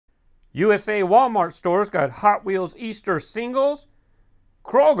USA Walmart stores got Hot Wheels Easter singles.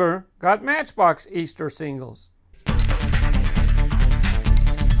 Kroger got Matchbox Easter singles.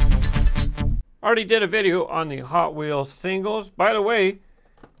 Already did a video on the Hot Wheels singles. By the way,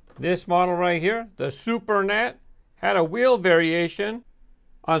 this model right here, the Super Nat, had a wheel variation.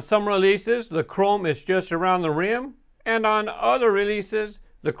 On some releases, the chrome is just around the rim, and on other releases,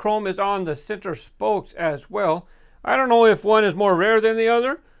 the chrome is on the center spokes as well. I don't know if one is more rare than the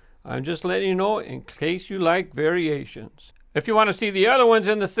other. I'm just letting you know in case you like variations. If you want to see the other ones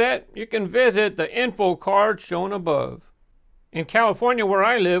in the set, you can visit the info card shown above. In California, where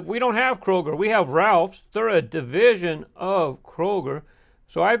I live, we don't have Kroger. We have Ralph's. They're a division of Kroger.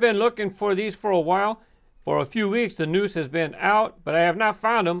 So I've been looking for these for a while. For a few weeks, the news has been out, but I have not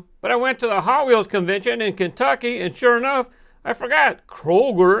found them. But I went to the Hot Wheels convention in Kentucky, and sure enough, I forgot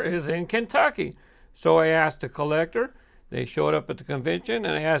Kroger is in Kentucky. So I asked the collector. They showed up at the convention,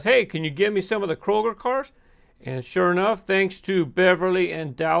 and I asked, hey, can you give me some of the Kroger cars? And sure enough, thanks to Beverly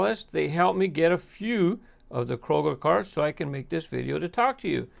and Dallas, they helped me get a few of the Kroger cars so I can make this video to talk to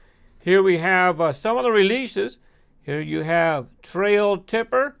you. Here we have some of the releases. Here you have Trail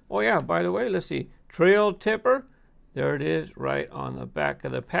Tipper. Oh yeah, by the way, let's see. Trail Tipper. There it is right on the back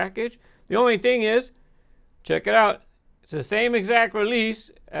of the package. The only thing is, check it out. It's the same exact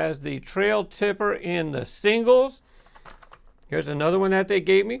release as the Trail Tipper in the singles. Here's another one that they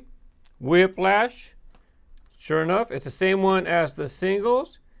gave me. Whiplash. Sure enough, it's the same one as the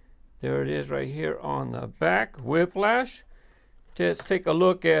singles. There it is right here on the back. Whiplash. Let's take a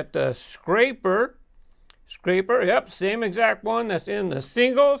look at the Scraper. Scraper, yep, same exact one that's in the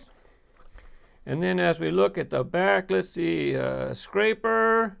singles. And then as we look at the back, let's see,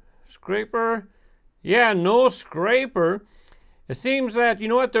 Scraper. Yeah, no Scraper. It seems that, you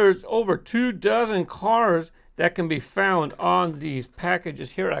know what, there's over 24 cars that can be found on these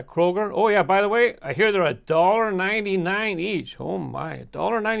packages here at Kroger. Oh yeah, by the way, I hear they're $1.99 each. Oh my,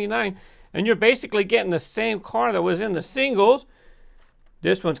 $1.99. And you're basically getting the same car that was in the singles.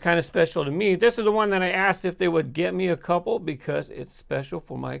 This one's kind of special to me. This is the one that I asked if they would get me a couple because it's special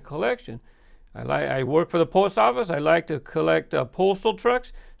for my collection. I work for the post office. I like to collect postal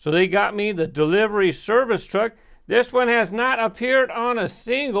trucks. So they got me the delivery service truck. This one has not appeared on a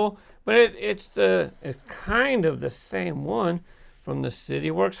single, but it's kind of the same one from the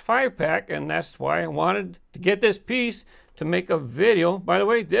City Works 5-pack, and that's why I wanted to get this piece to make a video. By the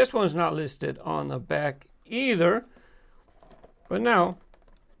way, this one's not listed on the back either. But now,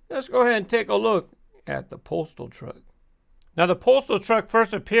 let's go ahead and take a look at the Postal Truck. Now, the Postal Truck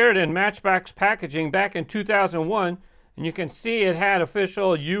first appeared in Matchbox packaging back in 2001, and you can see it had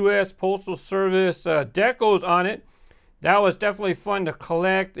official U.S. Postal Service decos on it. That was definitely fun to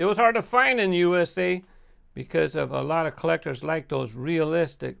collect. It was hard to find in the USA because of a lot of collectors like those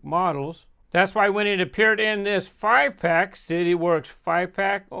realistic models. That's why when it appeared in this 5-pack, City Works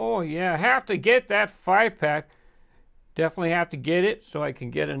 5-pack, oh yeah, I have to get that 5-pack. Definitely have to get it so I can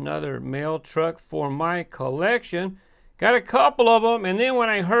get another mail truck for my collection. Got a couple of them, and then when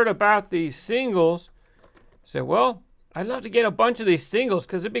I heard about these singles, I said, well, I'd love to get a bunch of these singles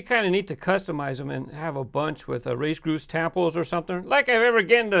because it'd be kind of neat to customize them and have a bunch with RaceGrooves tampos or something. Like I've ever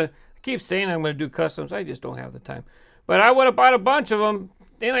gotten to, I keep saying I'm going to do customs. I just don't have the time. But I would have bought a bunch of them.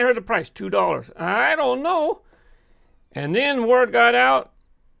 Then I heard the price, $2. I don't know. And then word got out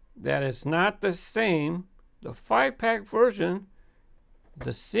that it's not the same. The 5-pack version,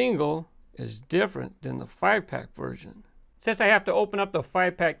 the single, is different than the 5-pack version. Since I have to open up the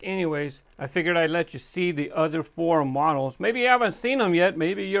 5-pack anyways, I figured I'd let you see the other 4 models. Maybe you haven't seen them yet.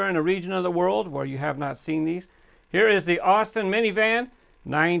 Maybe you're in a region of the world where you have not seen these. Here is the Austin minivan,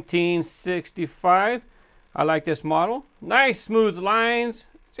 1965. I like this model. Nice smooth lines.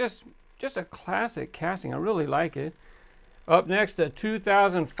 Just a classic casting. I really like it. Up next, the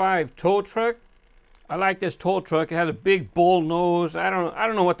 2005 tow truck. I like this tow truck. It had a big bull nose. I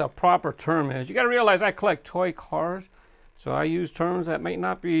don't know what the proper term is. You got to realize I collect toy cars. So I use terms that might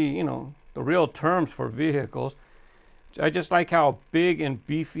not be, you know, the real terms for vehicles. I just like how big and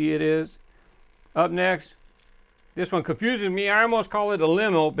beefy it is. Up next, this one confuses me. I almost call it a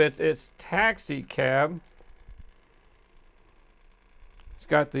limo, but it's taxi cab. It's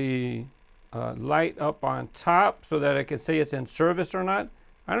got the light up on top so that I can see it's in service or not.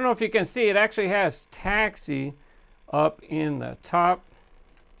 I don't know if you can see, it actually has taxi up in the top.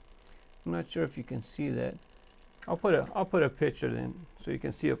 I'm not sure if you can see that. I'll put a picture in so you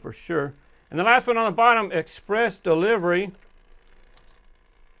can see it for sure. And the last one on the bottom, express delivery.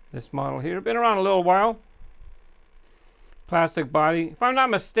 This model here, been around a little while. Plastic body. If I'm not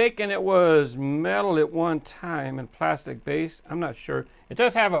mistaken, it was metal at one time and plastic base. I'm not sure. It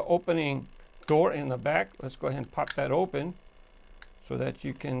does have an opening door in the back. Let's go ahead and pop that open so that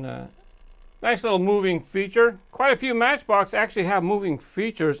you can, nice little moving feature. Quite a few Matchbox actually have moving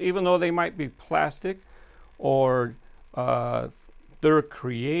features, even though they might be plastic or their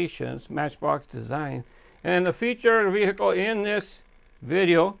creations, Matchbox design. And the feature vehicle in this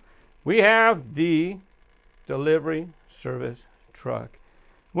video, we have the delivery service truck.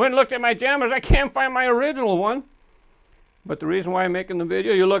 Went and looked at my jammers. I can't find my original one. But the reason why I'm making the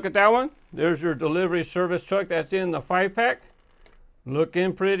video, you look at that one. There's your delivery service truck that's in the 5-pack.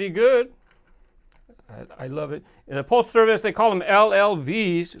 Looking pretty good. I love it. In the Postal Service, they call them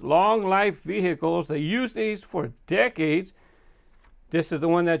LLVs, long life vehicles. They use these for decades. This is the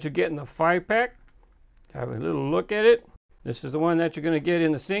one that you get in the 5-pack. Have a little look at it. This is the one that you're going to get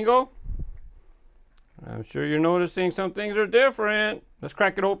in the single. I'm sure you're noticing some things are different. Let's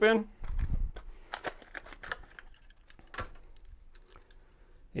crack it open.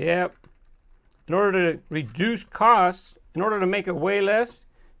 Yep. In order to reduce costs, in order to make it weigh less,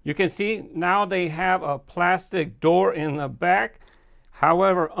 you can see now they have a plastic door in the back.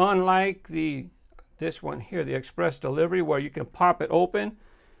 However, unlike this one here, the express delivery, where you can pop it open,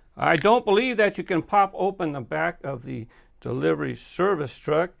 I don't believe that you can pop open the back of the delivery service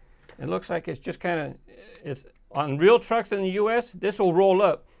truck. It looks like it's just kind of, it's on real trucks in the US, this will roll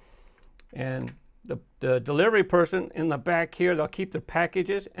up. And the delivery person in the back here, they'll keep their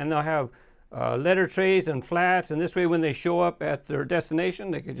packages and they'll have letter trays and flats. And this way, when they show up at their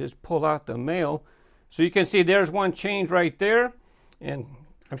destination, they can just pull out the mail. So you can see there's one change right there. And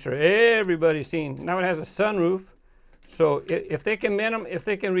I'm sure everybody's seen, now it has a sunroof. So if they can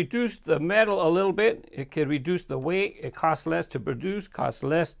reduce the metal a little bit, it can reduce the weight. It costs less to produce, costs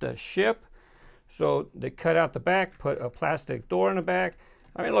less to ship. So they cut out the back, put a plastic door in the back.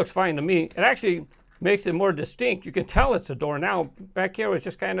 I mean, it looks fine to me. It actually makes it more distinct. You can tell it's a door now. Back here it's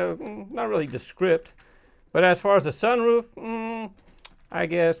just kind of not really descript. But as far as the sunroof, I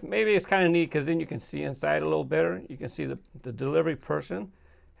guess maybe it's kind of neat because then you can see inside a little better. You can see the delivery person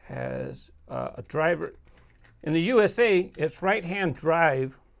has a driver. In the USA, it's right-hand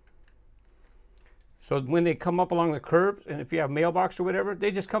drive. So when they come up along the curb, and if you have mailbox or whatever, they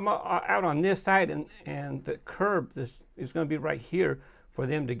just come out on this side, and the curb is going to be right here for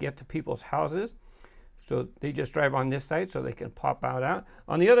them to get to people's houses. So they just drive on this side so they can pop out.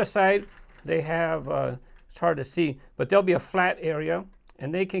 On the other side, they have, it's hard to see, but there'll be a flat area,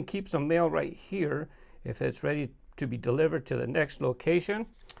 and they can keep some mail right here if it's ready to be delivered to the next location.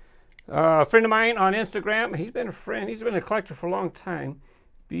 A friend of mine on Instagram, he's been a friend, he's been a collector for a long time.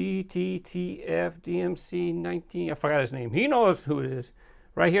 BTTFDMC19, I forgot his name. He knows who it is.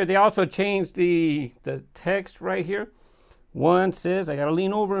 Right here, they also changed the text right here. One says, I gotta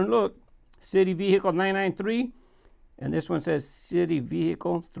lean over and look, City Vehicle 993, and this one says City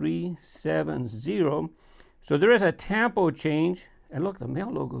Vehicle 370. So there is a tempo change, and look, the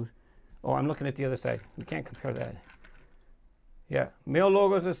mail logos. Oh, I'm looking at the other side. We can't compare that. Yeah, mail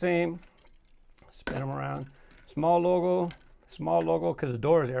logo is the same. Spin them around. Small logo, because the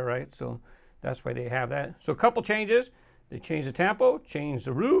door is there, right? So that's why they have that. So a couple changes. They changed the tempo, changed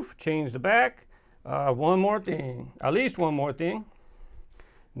the roof, changed the back. One more thing, at least one more thing.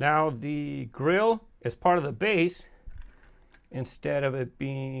 Now the grill is part of the base instead of it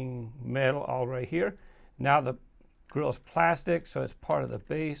being metal all right here. Now the grill is plastic, so it's part of the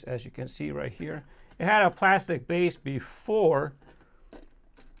base, as you can see right here. It had a plastic base before,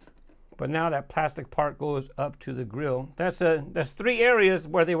 but now that plastic part goes up to the grill. That's 3 areas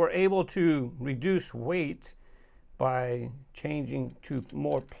where they were able to reduce weight by changing to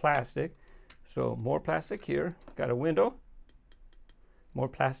more plastic. So more plastic here, got a window, more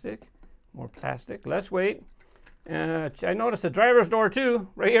plastic, less weight. I noticed the driver's door too,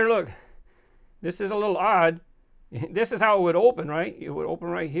 right here, look. This is a little odd. This is how it would open, right? It would open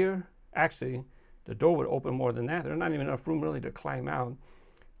right here. Actually, the door would open more than that. There's not even enough room really to climb out,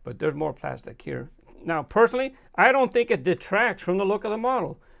 but there's more plastic here. Now, personally, I don't think it detracts from the look of the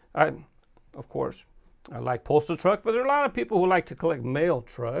model. Of course, I like Postal Truck, but there are a lot of people who like to collect mail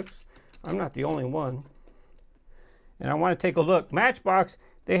trucks. I'm not the only one. And I want to take a look. Matchbox,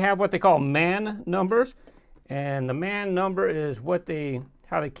 they have what they call man numbers, and the man number is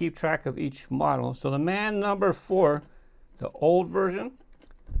how they keep track of each model. So the man number for the old version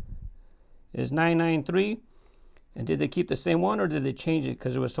is 993. And did they keep the same one, or did they change it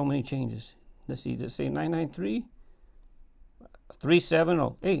because there were so many changes? Let's see, does it say 993?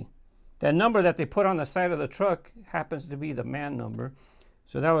 370. Hey, that number that they put on the side of the truck happens to be the man number.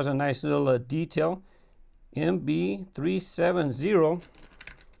 So that was a nice little detail. MB370.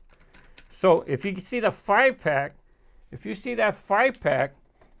 So if you see the 5-pack, if you see that 5-pack,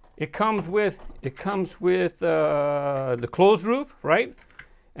 it comes with the closed roof, right?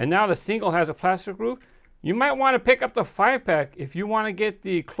 And now the single has a plastic roof. You might want to pick up the 5-pack if you want to get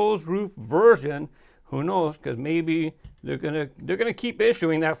the closed roof version. Who knows? Because maybe they're gonna keep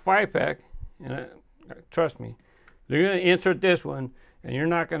issuing that 5-pack, and trust me, they're gonna insert this one, and you're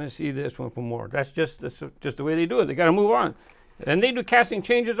not gonna see this one for more. That's just the way they do it. They gotta move on, and they do casting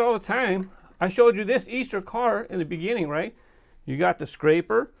changes all the time. I showed you this Easter car in the beginning, right? You got the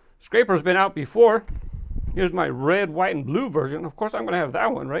scraper. Scraper's been out before. Here's my red, white, and blue version. Of course, I'm gonna have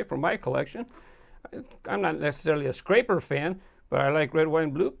that one, right, for my collection. I'm not necessarily a scraper fan, but I like red, white,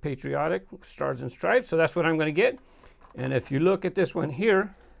 and blue, patriotic, stars and stripes, so that's what I'm gonna get. And if you look at this one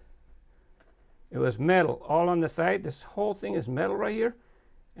here, it was metal all on the side. This whole thing is metal right here,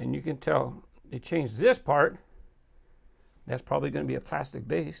 and you can tell they changed this part. That's probably gonna be a plastic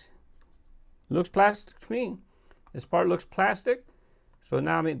base. Looks plastic to me. This part looks plastic. So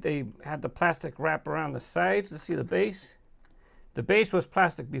now, I mean, they had the plastic wrap around the sides. Let's see the base. The base was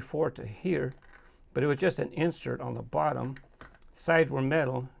plastic before to here, but it was just an insert on the bottom. The sides were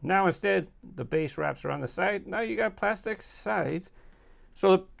metal. Now instead, the base wraps around the side. Now you got plastic sides.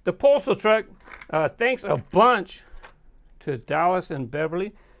 So the Postal Truck, thanks a bunch to Dallas and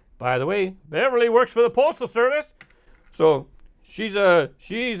Beverly. By the way, Beverly works for the Postal Service. So she's a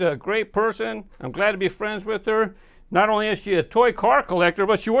great person. I'm glad to be friends with her. Not only is she a toy car collector,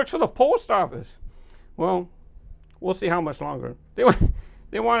 but she works for the post office. Well, we'll see how much longer.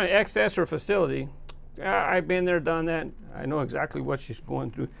 They want to access her facility. I've been there, done that. I know exactly what she's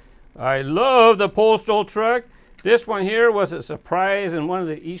going through. I love the Postal Truck. This one here was a surprise and one of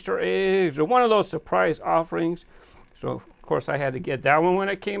the Easter eggs, or one of those surprise offerings. So, of course, I had to get that one when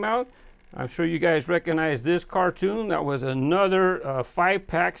it came out. I'm sure you guys recognize this cartoon. That was another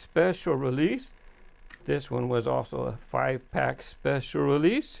 5-pack special release. This one was also a 5-pack special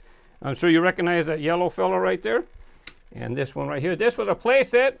release. I'm sure you recognize that yellow fellow right there. And this one right here. This was a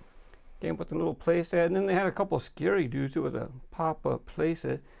playset. Came with a little playset. And then they had a couple of scary dudes. It was a pop-up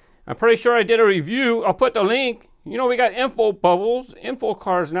playset. I'm pretty sure I did a review. I'll put the link. You know, we got info bubbles, info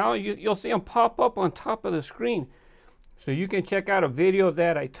cards now. You'll see them pop up on top of the screen. So you can check out a video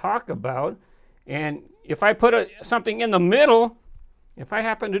that I talk about. And if I put something in the middle, if I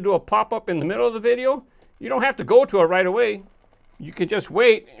happen to do a pop-up in the middle of the video, you don't have to go to it right away. You can just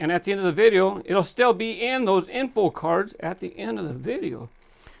wait, and at the end of the video, it'll still be in those info cards at the end of the video.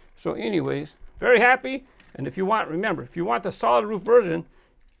 So anyways, very happy. And if you want, remember, if you want the solid roof version,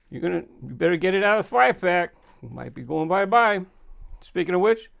 you better get it out of the 5-pack. Might be going bye-bye. Speaking of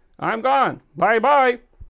which, I'm gone. Bye-bye.